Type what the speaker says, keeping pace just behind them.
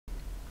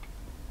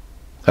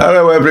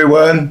Hello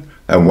everyone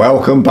and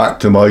welcome back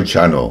to my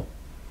channel.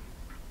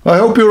 I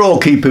hope you're all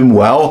keeping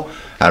well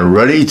and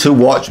ready to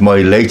watch my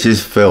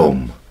latest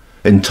film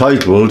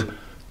entitled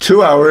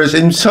 2 Hours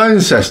in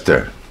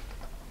Cirencester.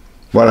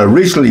 Well, I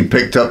recently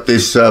picked up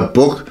this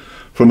book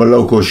from a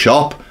local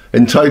shop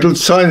entitled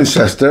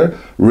Cirencester,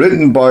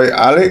 written by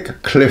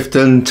Alec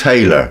Clifton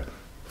Taylor,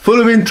 full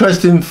of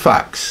interesting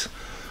facts.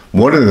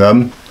 One of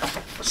them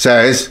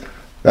says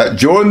that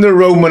during the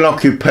Roman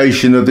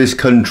occupation of this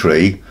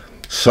country,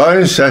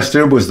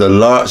 Cirencester was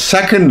the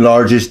second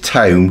largest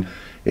town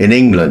in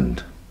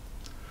England.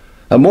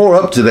 A more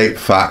up-to-date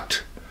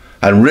fact,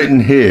 and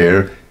written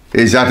here,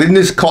 is that in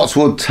this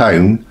Cotswold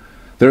town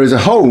there is a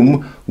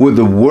home with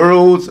the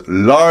world's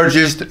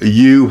largest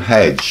yew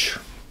hedge.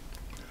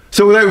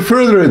 So without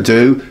further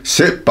ado,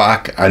 sit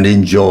back and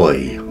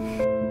enjoy.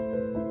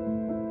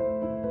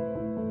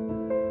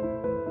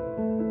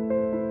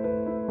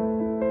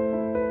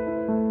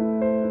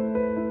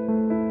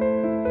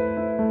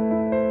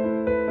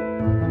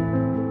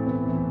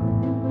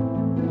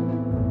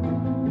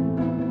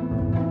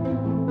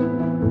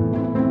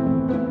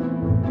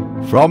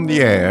 From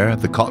the air,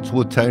 the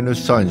Cotswold town of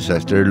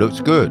Cirencester looks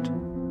good.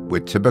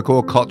 With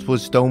typical Cotswold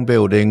stone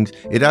buildings,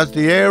 it has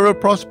the air of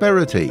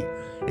prosperity.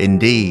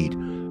 Indeed,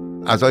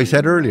 as I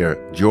said earlier,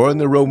 during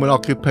the Roman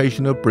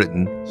occupation of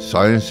Britain,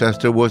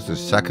 Cirencester was the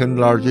second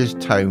largest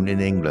town in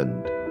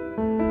England.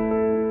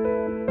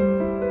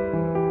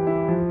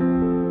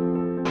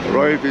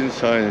 Arrived in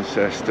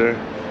Cirencester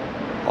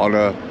on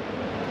a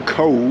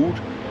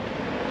cold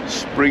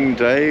spring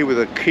day with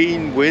a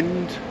keen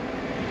wind.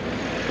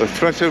 The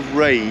threat of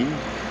rain,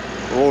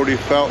 I've already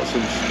felt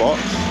some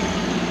spots.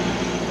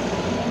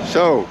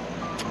 So,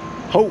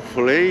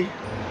 hopefully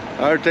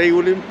our day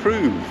will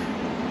improve.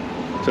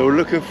 So we're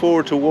looking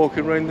forward to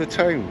walking around the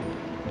town.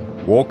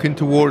 Walking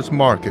towards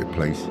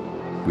Marketplace,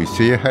 we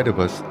see ahead of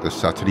us the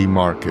Saturday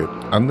market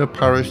and the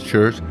parish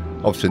church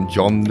of St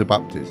John the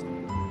Baptist.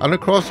 And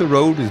across the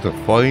road is the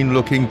fine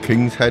looking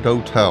King's Head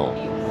Hotel.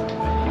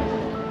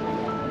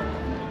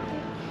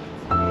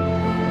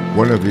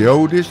 One of the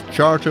oldest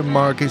charter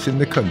markets in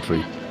the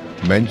country,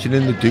 mentioned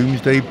in the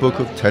Domesday Book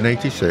of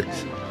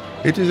 1086,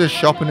 it is a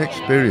shopping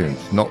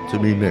experience not to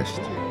be missed.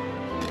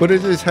 But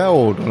it is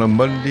held on a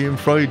Monday and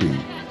Friday.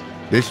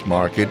 This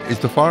market is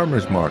the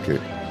farmers' market,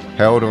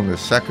 held on the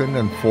second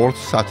and fourth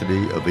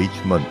Saturday of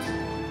each month.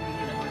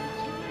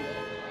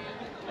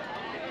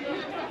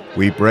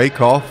 We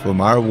break off from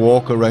our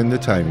walk around the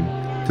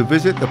town to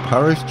visit the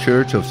parish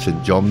church of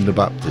St John the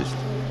Baptist,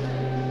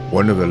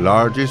 one of the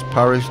largest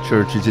parish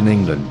churches in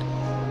England.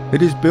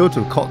 It is built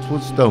of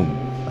Cotswold stone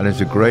and is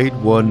a Grade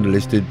 1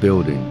 listed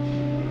building.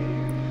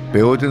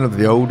 Building of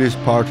the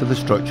oldest part of the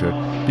structure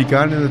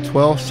began in the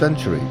 12th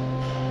century.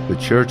 The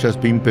church has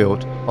been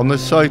built on the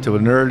site of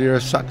an earlier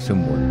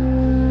Saxon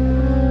one.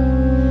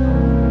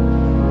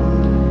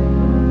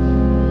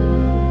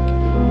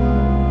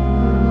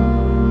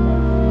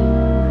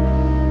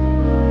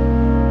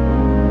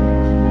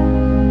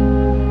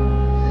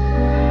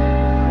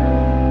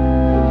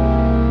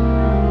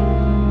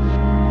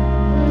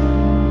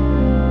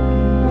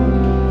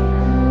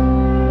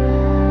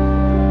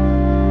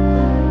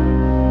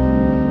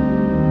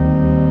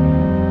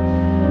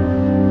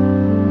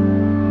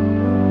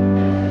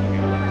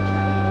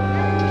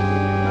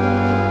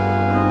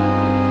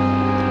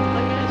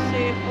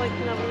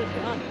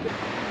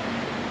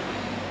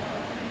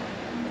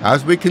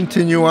 As we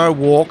continue our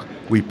walk,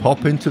 we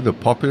pop into the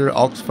popular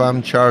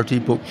Oxfam charity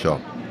bookshop.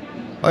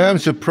 I am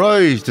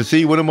surprised to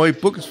see one of my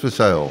books for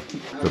sale,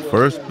 the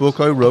first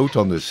book I wrote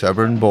on the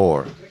Severn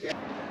Boar.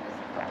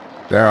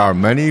 There are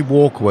many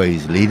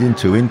walkways leading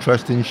to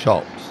interesting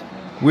shops.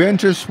 We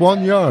enter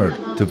Swan Yard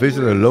to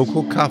visit a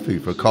local cafe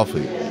for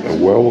coffee. A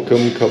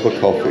welcome cup of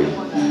coffee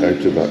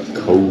out of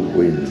that cold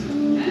wind.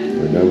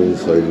 We're now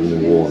inside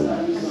in the warm,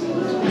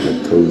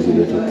 in a cosy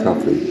little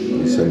cafe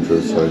in the centre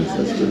of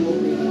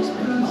Cirencester.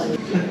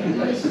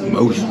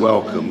 Most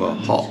welcome a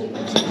hot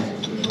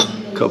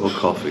cup of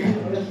coffee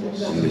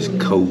on this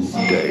cold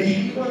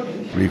day.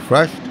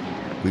 Refreshed,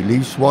 we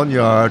leave Swan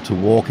Yard to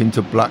walk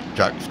into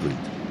Blackjack Street.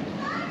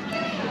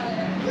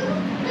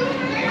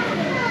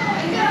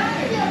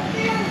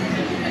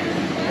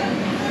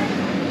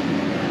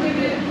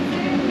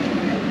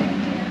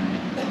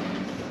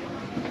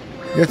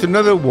 Yet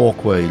another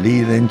walkway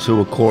leading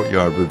into a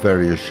courtyard with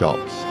various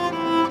shops.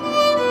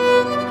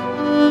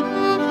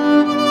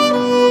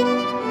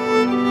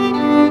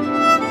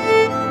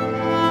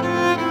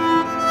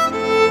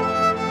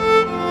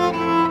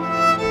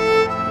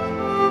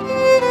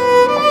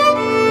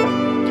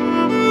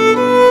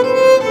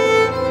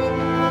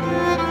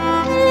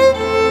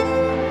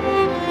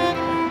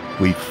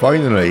 We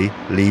finally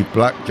leave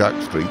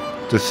Blackjack Street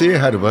to see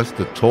ahead of us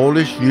the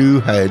tallest yew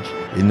hedge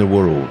in the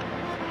world.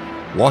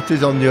 What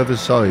is on the other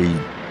side?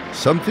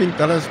 Something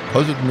that has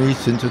puzzled me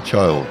since a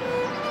child.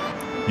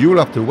 You'll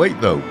have to wait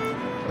though,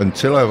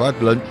 until I've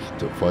had lunch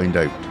to find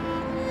out.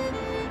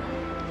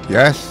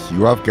 Yes,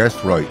 you have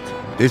guessed right.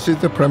 This is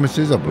the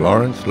premises of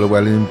Lawrence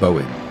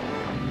Llewelyn-Bowen.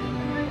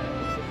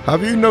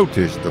 Have you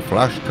noticed the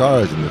flash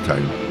cars in the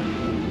town?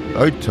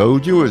 I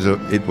told you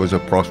it was a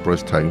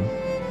prosperous town.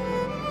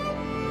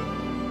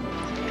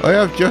 I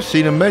have just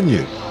seen a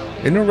menu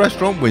in a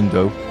restaurant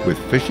window with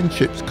fish and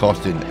chips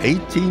costing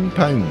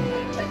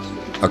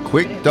 £18. A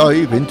quick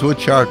dive into a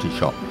charity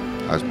shop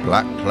as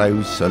black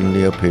clouds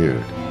suddenly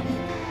appeared.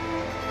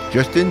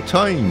 Just in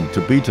time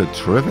to beat a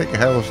terrific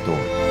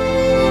hailstorm.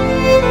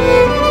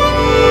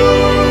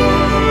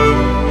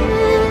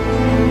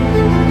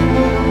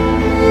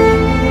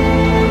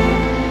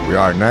 We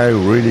are now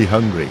really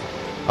hungry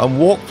and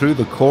walk through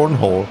the Corn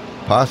Hall,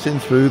 passing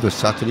through the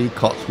Saturday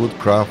Cotswold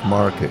Craft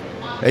Market,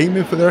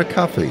 aiming for their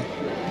cafe.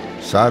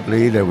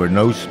 Sadly, there were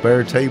no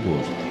spare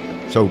tables,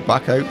 so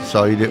back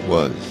outside it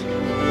was.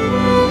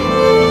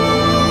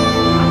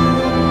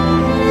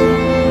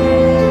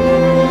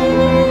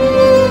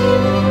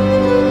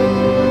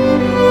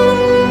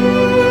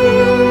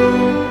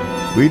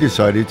 We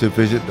decided to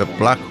visit the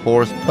Black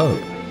Horse pub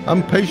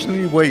and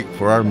patiently wait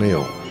for our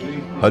meal,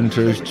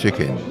 Hunter's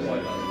Chicken.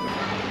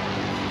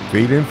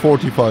 Feeling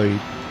fortified,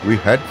 we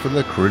head for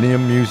the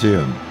Cranium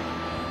Museum.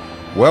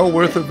 Well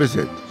worth a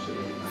visit,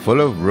 full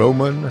of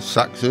Roman,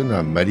 Saxon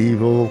and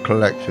medieval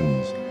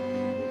collections.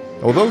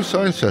 Although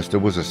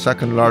Cirencester was the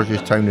second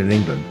largest town in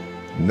England,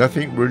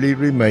 nothing really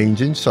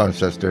remains in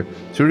Cirencester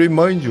to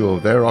remind you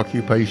of their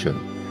occupation.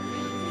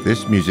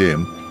 This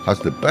museum has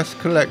the best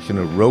collection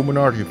of Roman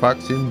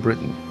artifacts in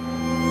Britain.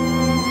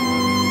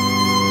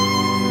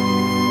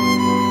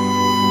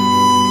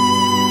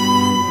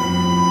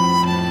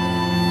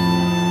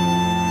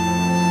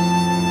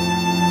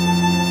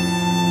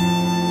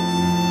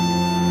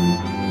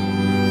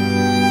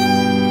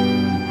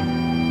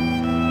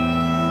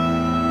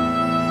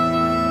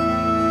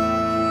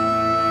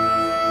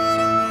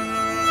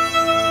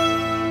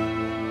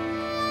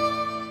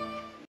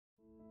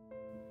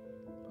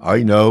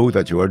 I know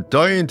that you are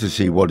dying to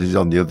see what is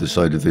on the other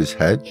side of this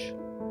hedge.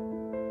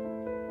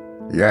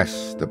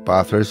 Yes, the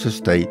Bathurst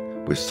estate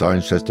with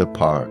Cirencester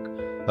Park,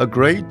 a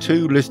Grade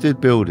II listed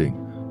building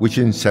which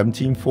in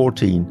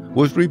 1714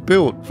 was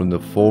rebuilt from the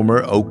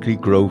former Oakley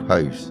Grove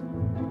house.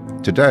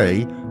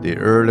 Today, the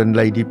Earl and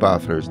Lady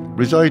Bathurst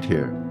reside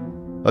here,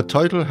 a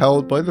title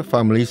held by the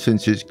family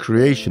since its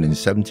creation in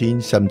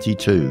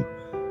 1772.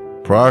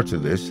 Prior to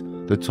this,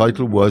 the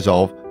title was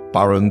of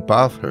Baron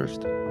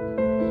Bathurst.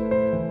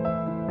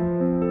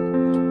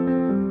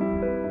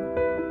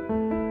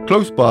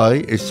 Close by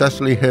is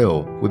Cecily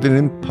Hill with an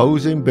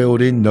imposing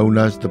building known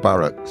as the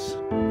Barracks.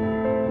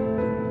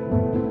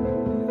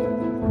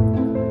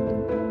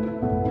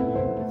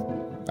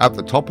 At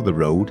the top of the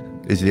road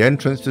is the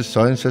entrance to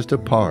Cirencester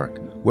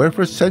Park, where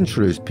for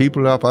centuries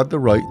people have had the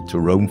right to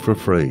roam for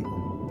free.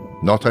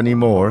 Not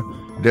anymore.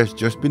 It has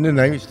just been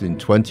announced in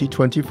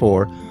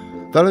 2024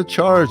 that a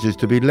charge is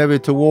to be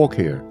levied to walk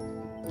here.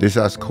 This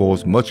has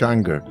caused much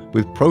anger,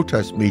 with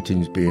protest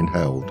meetings being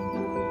held.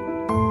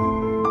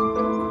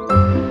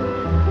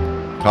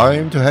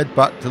 Time to head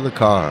back to the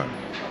car.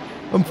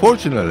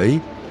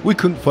 Unfortunately, we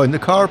couldn't find the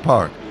car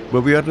park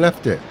where we had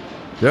left it.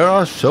 There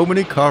are so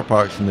many car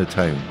parks in the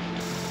town.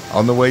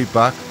 On the way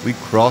back, we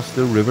crossed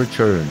the River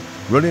Churn,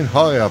 running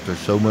high after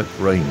so much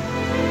rain.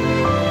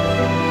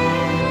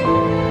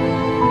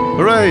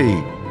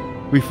 Hooray!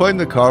 We find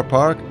the car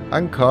park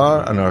and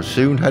are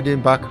soon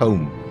heading back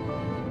home.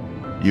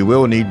 You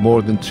will need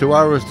more than 2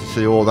 hours to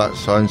see all that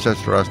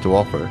Cirencester has to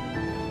offer.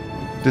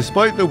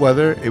 Despite the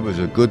weather, it was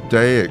a good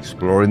day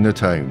exploring the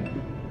town.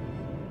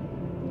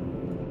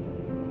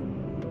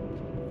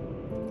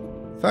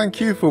 Thank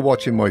you for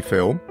watching my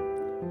film.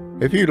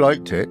 If you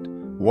liked it,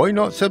 why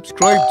not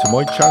subscribe to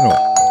my channel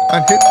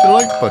and hit the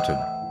like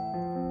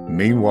button.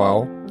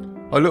 Meanwhile,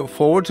 I look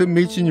forward to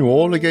meeting you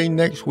all again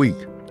next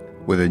week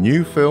with a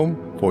new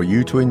film for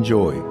you to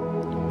enjoy.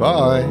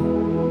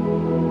 Bye!